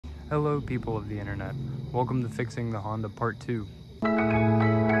Hello people of the internet, welcome to Fixing the Honda Part 2.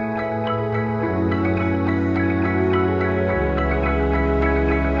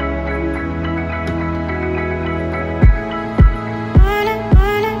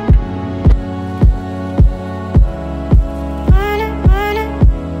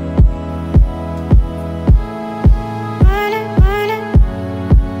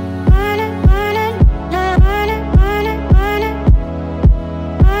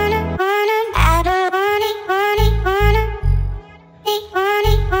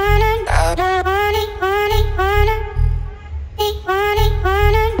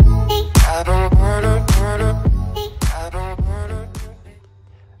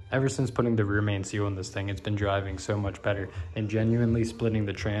 Ever since putting the rear main seal in this thing, it's been driving so much better, and genuinely splitting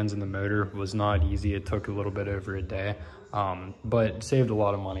the trans and the motor was not easy. It took a little bit over a day, but saved a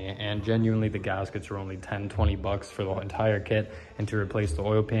lot of money, and genuinely the gaskets were only 10-20 bucks for the entire kit, and to replace the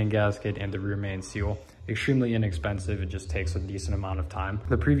oil pan gasket and the rear main seal, extremely inexpensive. It just takes a decent amount of time.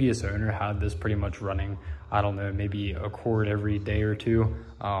 The previous owner had this pretty much running, I don't know, maybe a quart every day or two,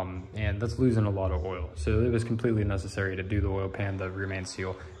 and that's losing a lot of oil. So it was completely necessary to do the oil pan, the rear main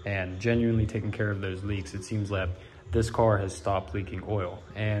seal, and genuinely taking care of those leaks. It seems like this car has stopped leaking oil,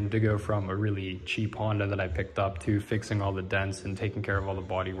 and to go from a really cheap Honda that I picked up to fixing all the dents and taking care of all the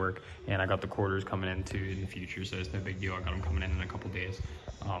body work, and I got the quarters coming in too in the future, so it's no big deal. I got them coming in a couple days,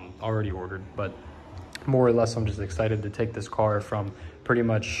 already ordered. But more or less, I'm just excited to take this car from pretty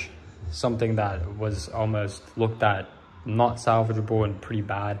much something that was almost looked at not salvageable and pretty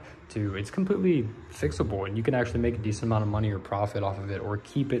bad to it's completely fixable, and you can actually make a decent amount of money or profit off of it, or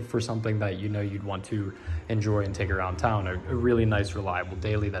keep it for something that you know you'd want to enjoy and take around town. A really nice, reliable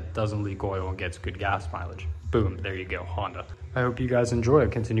daily that doesn't leak oil and gets good gas mileage. Boom, there you go, Honda. I hope you guys enjoy a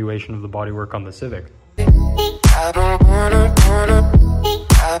continuation of the bodywork on the Civic. I don't wanna,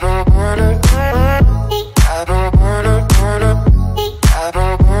 I don't wanna, I don't wanna, I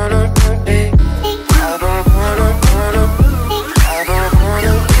don't wanna.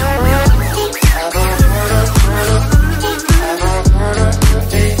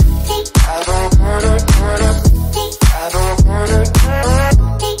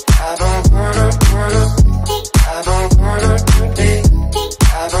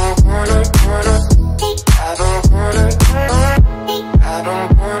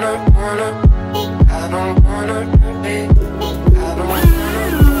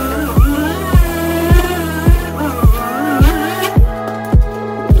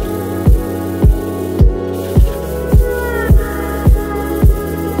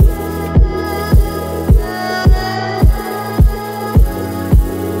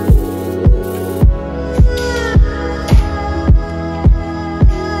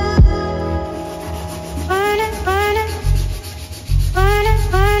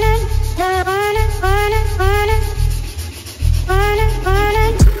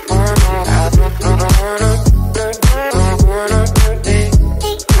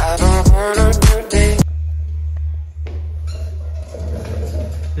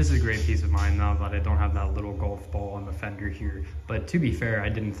 This is a great peace of mind now that I don't have that little golf ball on the fender here. But to be fair, I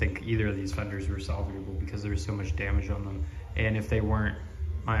didn't think either of these fenders were salvageable because there was so much damage on them. And if they weren't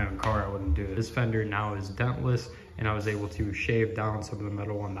my own car, I wouldn't do it. This fender now is dentless, and I was able to shave down some of the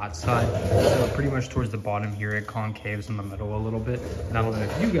metal on that side. So pretty much towards the bottom here, it concaves in the middle a little bit. And I don't know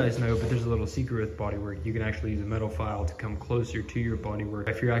if you guys know, but there's a little secret with bodywork. You can actually use a metal file to come closer to your bodywork.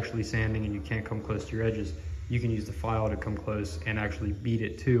 If you're actually sanding and you can't come close to your edges, you can use the file to come close and actually beat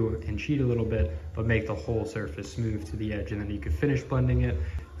it too and cheat a little bit, but make the whole surface smooth to the edge. And then you can finish blending it,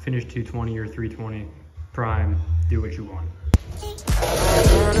 finish 220 or 320, prime, do what you want.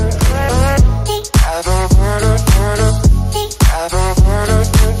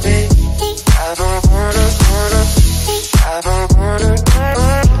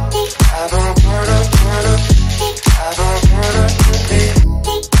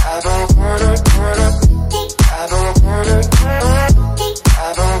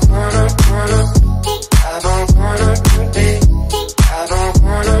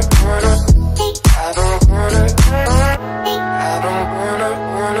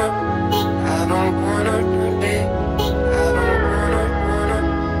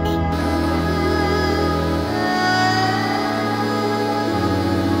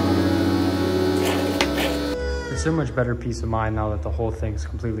 So much better peace of mind now that the whole thing's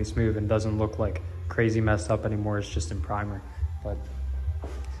completely smooth and doesn't look like crazy messed up anymore. It's just in primer. But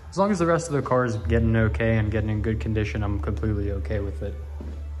as long as the rest of the car is getting okay and getting in good condition, I'm completely okay with it.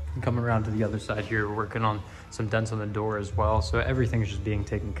 And coming around to the other side here, we're working on some dents on the door as well. So everything's just being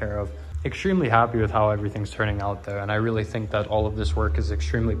taken care of. extremely happy with how everything's turning out though, and I really think that all of this work is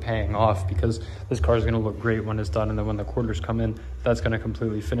extremely paying off, because this car is going to look great when it's done, and then when the quarters come in, that's going to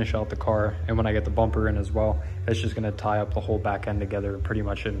completely finish out the car. And when I get the bumper in as well, it's just going to tie up the whole back end together pretty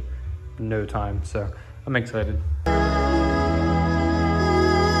much in no time. So I'm excited.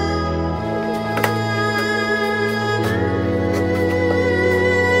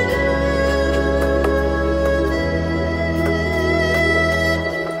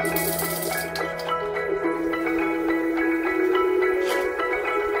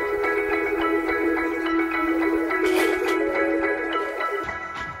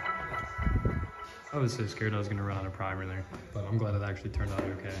 I was so scared I was gonna run out of primer there, but I'm glad it actually turned out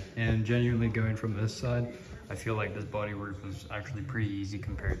okay. And genuinely going from this side, I feel like this bodywork was actually pretty easy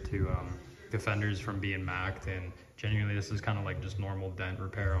compared to the fenders from being macked, and genuinely this is kind of like just normal dent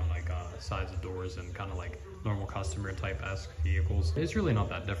repair on like sides of doors and kind of like normal customer type-esque vehicles. It's really not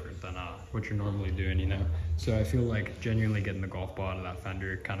that different than what you're normally doing, you know? So I feel like genuinely getting the golf ball out of that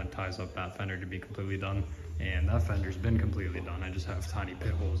fender kind of ties up that fender to be completely done. And that fender's been completely done. I just have tiny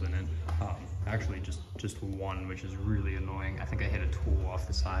pit holes in it. Actually just one, which is really annoying. I think I hit a tool off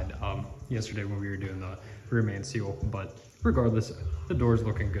the side yesterday when we were doing the rear main seal, but regardless, the door's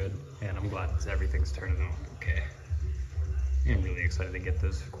looking good, and I'm glad everything's turning out okay. I'm really excited to get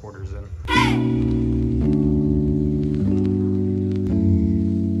those quarters in.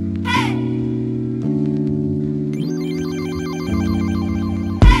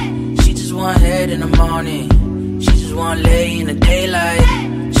 Want head in the morning, she just want lay in the daylight.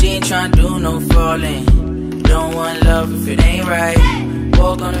 She ain't tryna do no falling, don't want love if it ain't right.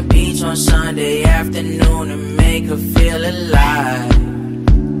 Walk on the beach on Sunday afternoon and make her feel alive.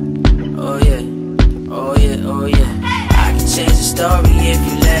 Oh yeah, oh yeah, oh yeah. I can change the story if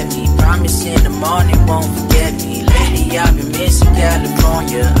you let me. Promise in the morning won't forget me. Lately I've been missing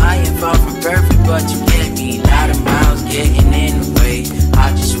California. I ain't far from perfect, but you get me. Lot of miles getting in the way. I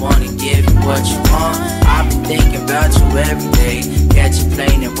just wanna give you what you want. I've been thinking about you every day. Catch a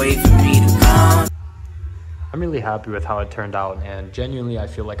plane and wait for me to come. I'm really happy with how it turned out, and genuinely I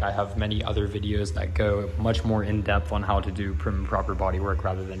feel like I have many other videos that go much more in depth on how to do prim and proper bodywork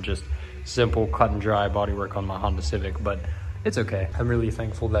rather than just simple cut and dry bodywork on my Honda Civic, but it's okay. I'm really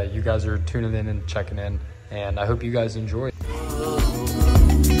thankful that you guys are tuning in and checking in, and I hope you guys enjoy.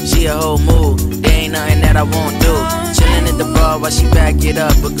 She a whole mood, there ain't nothing that I won't do. Chillin' at the bar while she back it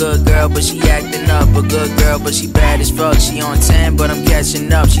up. A good girl, but she acting up. A good girl, but she bad as fuck. She on 10, but I'm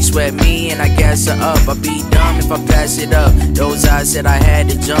catching up. She sweat me and I gas her up. I'd be dumb if I pass it up. Those eyes said I had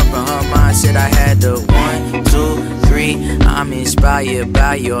to jump, and her mind said I had to. 1, 2, 3, I'm inspired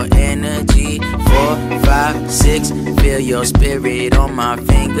by your energy. 4, 5, 6, feel your spirit on my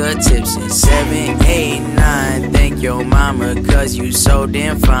fingertips. And 7, 8, 9, thank your mama, cause you so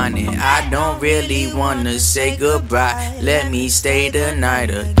damn fine. And I don't really wanna say goodbye, let me stay the night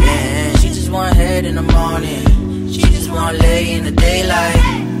again. She just want head in the morning, she just want lay in the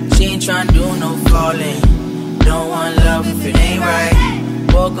daylight. She ain't tryna do no falling, don't want love if it ain't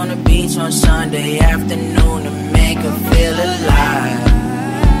right. Walk on the beach on Sunday afternoon to make her feel alive.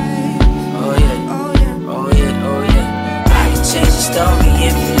 Oh yeah, oh yeah, oh yeah. I can change the story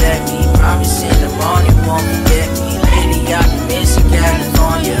if you let me. Promise in the morning won't forget me. Lately I've been missing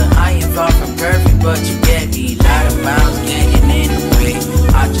California. I ain't far from perfect, but you get me. Lot of miles getting in the way.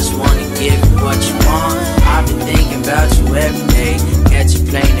 I just wanna give you what you want. I've been thinking about you every day. Catch a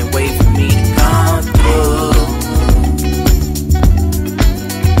plane and wait for me to come through.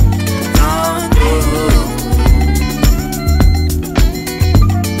 Come through.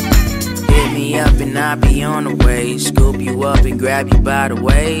 Hit me up and I'll be on the way. Scoop you up and grab you by the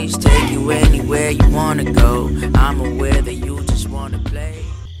waist. Take you anywhere you wanna go. I'm aware that you just wanna play.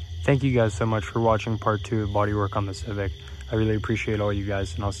 Thank you guys so much for watching part 2 of bodywork on the Civic. I really appreciate all you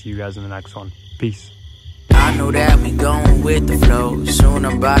guys, and I'll see you guys in the next one. Peace. I know that we going with the flow. Soon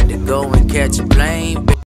I'm about to go and catch a plane.